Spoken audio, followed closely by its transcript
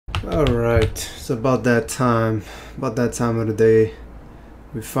Alright, it's about that time of the day.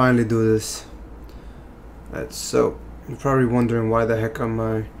 We finally do this. Alright, so you're probably wondering why the heck am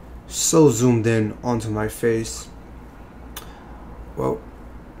I so zoomed in onto my face. Well,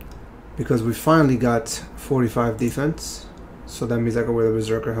 because we finally got 45 defense, so that means I can wear the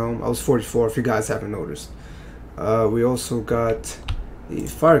Berserker helm. I was 44 if you guys haven't noticed. We also got the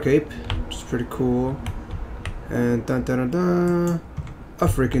fire cape, which is pretty cool, and a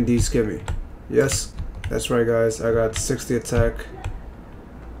freaking D-skimmy. Yes, that's right guys, I got 60 attack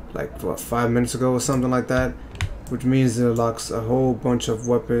like what, 5 minutes ago or something like that, which means it unlocks a whole bunch of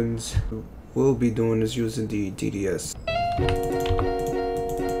weapons. We'll be doing is using the DDS.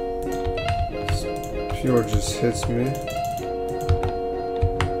 Pure just hits me.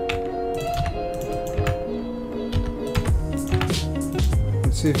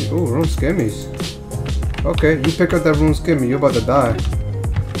 Let's see if you, ooh, rune skimmies. Okay, you pick up that rune skimmy, you're about to die.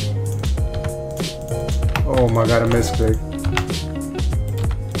 Oh my god, I misclicked.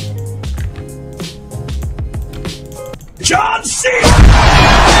 John C.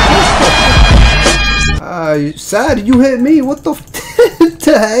 Sad you hit me. What the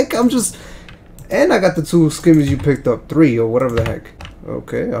the heck? I'm just, and I got the 2 skimmies you picked up, 3 or whatever the heck.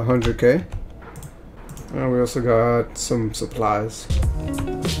 Okay, 100k. And we also got some supplies.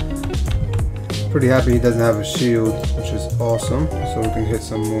 Pretty happy he doesn't have a shield, which is awesome. So we can hit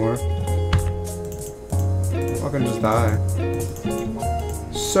some more. I can just die.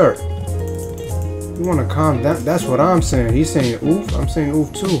 Sir, you wanna calm down? That's what I'm saying. He's saying oof, I'm saying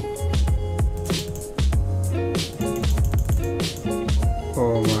oof too.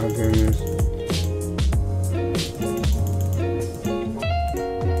 Oh my goodness.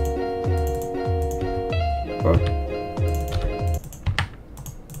 Oh.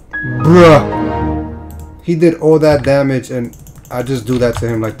 Bruh! He did all that damage and I just do that to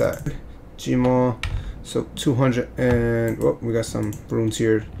him like that. Gmaw. So 200 and, oh, we got some runes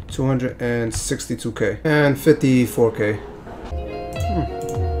here. 262k and 54k.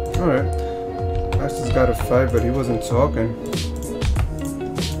 Alright. I just got a fight, but he wasn't talking.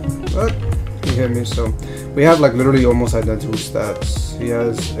 But he hit me, so we have like literally almost identical stats. He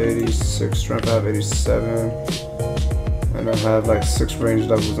has 86 strength, I have 87. And I have like 6 range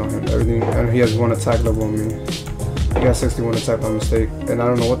levels on him. Everything, and he has 1 attack level on me. He got 61 attack by mistake. And I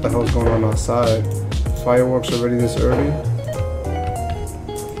don't know what the hell's going on outside. Fireworks already this early.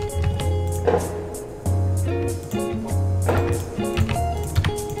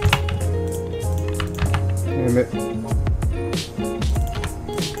 Damn it.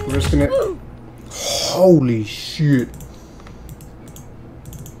 Risking it. Holy shit.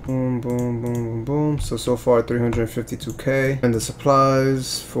 Boom, boom, boom, boom, boom. So far 352k. And the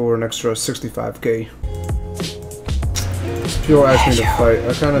supplies for an extra 65k. Pure asked me to fight.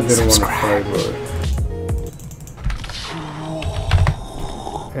 I kind of didn't want to fight, but...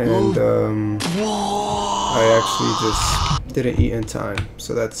 And I actually just didn't eat in time,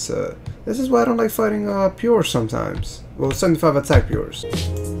 so that's this is why I don't like fighting pure sometimes. Well, 75 attack pures.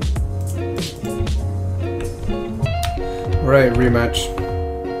 Right, rematch.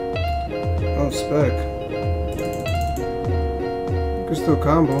 Oh, spec. You can still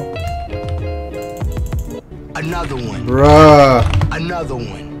combo. Another one. Bruh. Another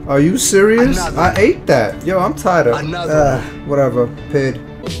one. Are you serious? Another. I ate that. Yo, I'm tired of whatever. Pid.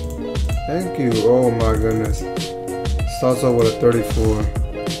 Thank you. Oh my goodness. Starts off with a 34.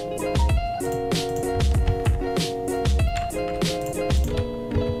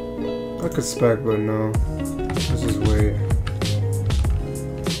 I could spec, but no. Let's just wait.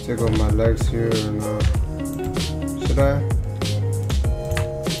 Take off my legs here or not? Should I?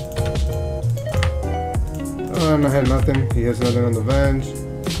 Oh, I had nothing. He has nothing on the Venge.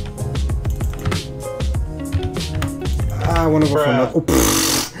 I want to go for another. Oh,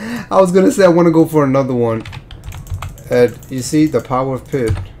 I was gonna say I want to go for another one. And you see the power of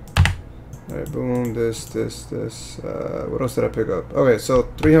Pit. Alright, boom, this. What else did I pick up? Okay, so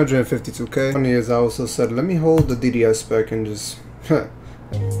 352k. Funny is I also said, let me hold the DDS spec and just. Good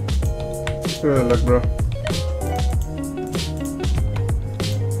luck, bro.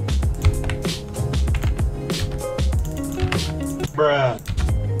 Bruh.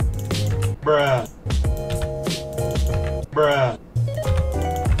 Bruh. Bruh.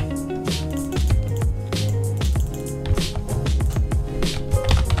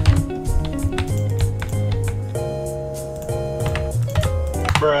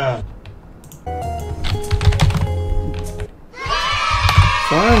 Bruh.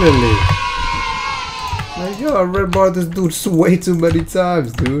 Finally. Like, yo, I red barred this dude way too many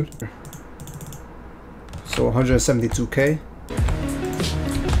times, dude. So 172k.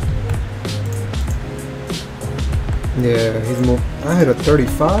 Yeah, he's moving. I hit a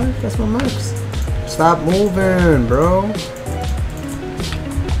 35. That's my max. Stop moving, bro.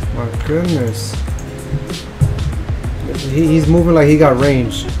 My goodness. He's moving like he got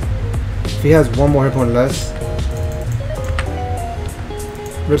range. If he has one more hit point less,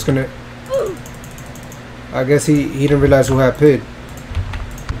 risking it. I guess he didn't realize who had PID.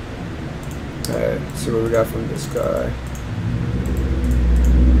 Alright, let's see what we got from this guy.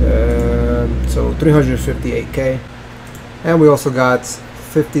 So 358k. And we also got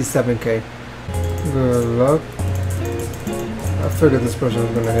 57k. Good luck. I figured this person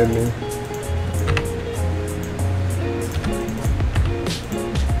was gonna hit me.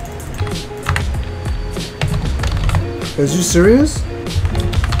 Is you serious?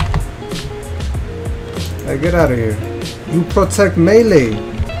 Hey, get out of here. You protect melee.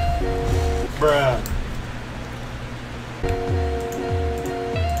 Bruh.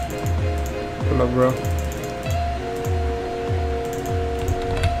 Good luck, bro.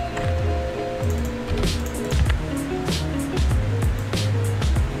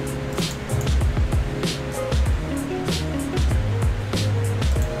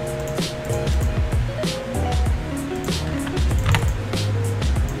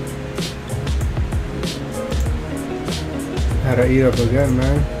 Had to eat up again,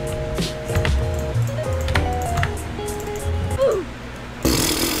 man.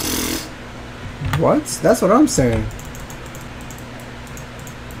 What? That's what I'm saying.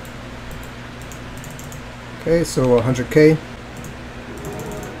 Okay, so 100k.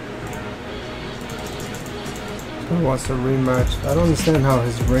 He wants a rematch. I don't understand how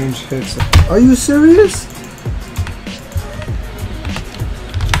his range hits. Are you serious?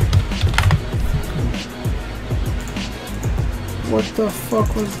 What the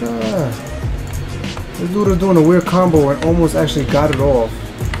fuck was that? This dude is doing a weird combo and almost actually got it off.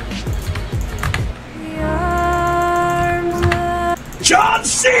 John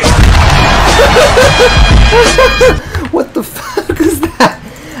C. What the fuck is that?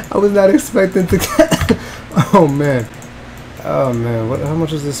 I was not expecting to get. Oh man. Oh man. What? How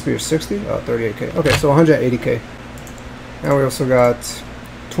much is this spear? 60? Oh, 38k. Okay, so 180k. And we also got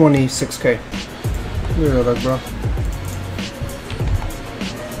 26k. Good luck, bro.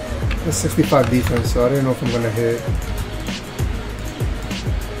 That's 65 defense, so I didn't know if I'm gonna hit.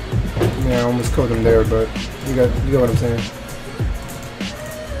 Yeah, I almost killed him there, but you get what I'm saying.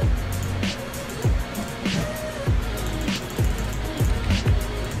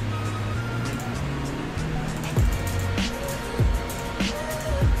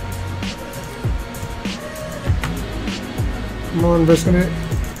 Come on, risking it.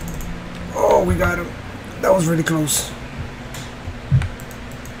 Oh, we got him. That was really close.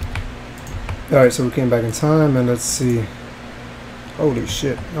 Alright, so we came back in time, and let's see. Holy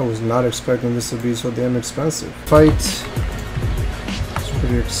shit, I was not expecting this to be so damn expensive. Fight. It's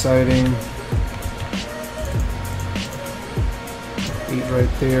pretty exciting. Eat right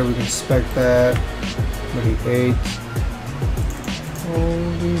there, we can spec that. But he ate.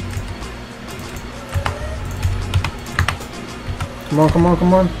 Holy. Come on, come on,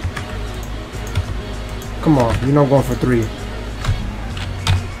 come on. Come on, you're not going for 3.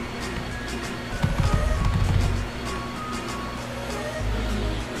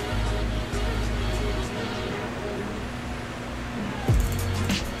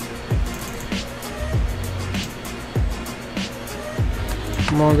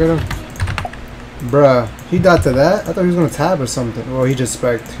 Come on, get him. Bruh, he died to that? I thought he was gonna tab or something. Well, he just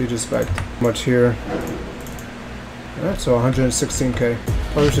spec'd. He just spec'd. Much here. Alright, so 116k.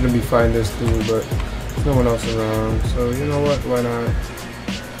 Probably shouldn't be fighting this dude, but there's no one else around. So, you know what? Why not?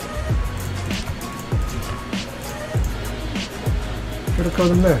 Could've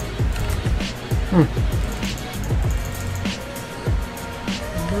killed him there.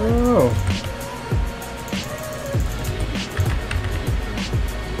 Bro.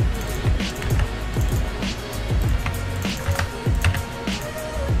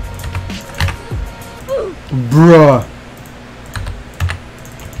 Bruh.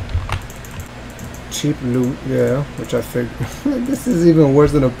 Cheap loot, yeah, which I figured. This is even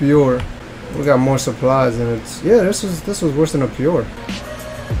worse than a pure. We got more supplies and it's yeah, this was worse than a pure.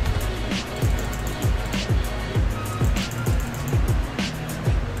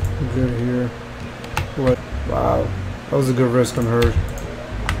 Good here. What? Wow. That was a good risk on her.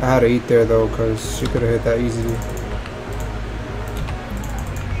 I had to eat there though, cause she could have hit that easily.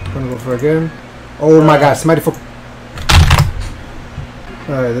 Gonna go for again. Oh my god, somebody for.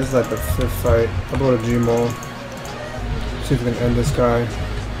 Alright, this is like the 5th fight. I'll go to Gmaul. See if we can end this guy.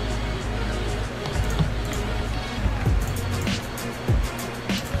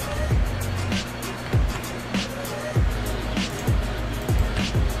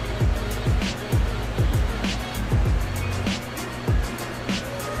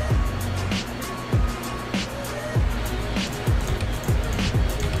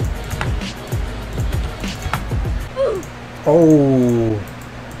 Oh,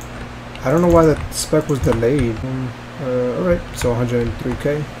 I don't know why that spec was delayed. Alright, so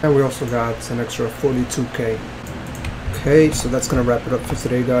 103k, and we also got an extra 42k. Okay, so that's gonna wrap it up for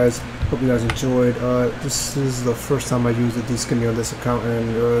today, guys. Hope you guys enjoyed. This is the first time I used the D-Skinny on this account,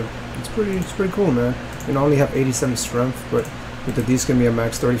 and it's pretty cool, man. You know, I only have 87 strength, but with the D-Skinny I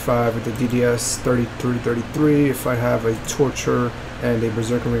max 35, with the DDS 33, 33. If I have a Torture and a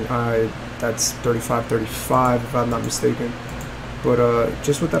Berserker Ring Eye, that's 35, 35 if I'm not mistaken. But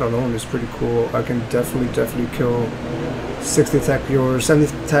just with that alone, it's pretty cool. I can definitely kill 60 attack pures,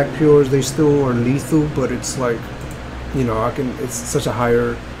 70 attack pures. They still are lethal, but it's like, you know, it's such a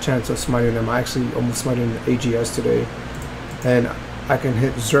higher chance of smiting them. I actually almost smited an AGS today, and I can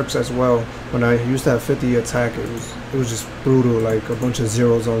hit Zerks as well. When I used to have 50 attack, it was just brutal, like a bunch of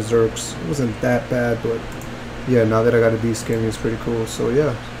zeros on Zerks. It wasn't that bad, but yeah, now that I got a D-Skin, it's pretty cool. So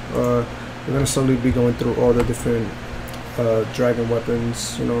yeah, we're gonna slowly be going through all the different dragon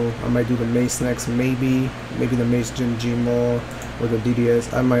weapons. You know, I might do the mace next, maybe the mace Jinjima or the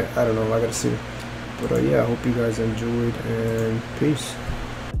DDS. I don't know, I gotta see. But yeah, I hope you guys enjoyed, and peace.